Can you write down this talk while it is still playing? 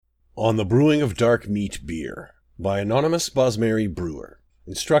On the Brewing of Dark Meat Beer by Anonymous Bosmeri Brewer.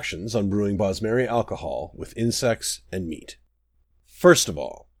 Instructions on brewing Bosmeri alcohol with insects and meat. First of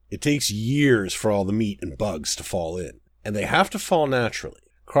all, it takes years for all the meat and bugs to fall in, and they have to fall naturally.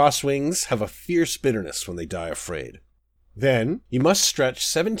 Crosswings have a fierce bitterness when they die afraid. Then, you must stretch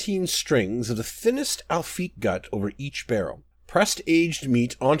 17 strings of the thinnest Alfique gut over each barrel. Pressed aged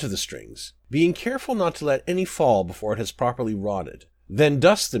meat onto the strings, being careful not to let any fall before it has properly rotted. Then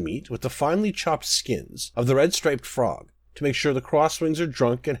dust the meat with the finely chopped skins of the red-striped frog to make sure the crosswings are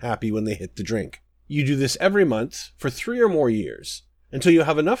drunk and happy when they hit the drink. You do this every month for 3 or more years, until you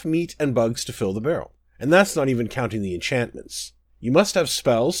have enough meat and bugs to fill the barrel. And that's not even counting the enchantments. You must have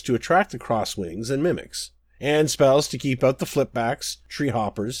spells to attract the crosswings and mimics, and spells to keep out the flipbacks, tree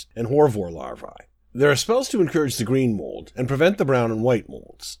hoppers, and horvor larvae. There are spells to encourage the green mold and prevent the brown and white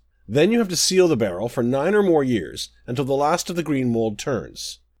molds. Then you have to seal the barrel for 9 or more years until the last of the green mold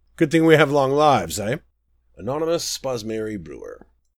turns. Good thing we have long lives, eh? Anonymous Bosmeri Brewer.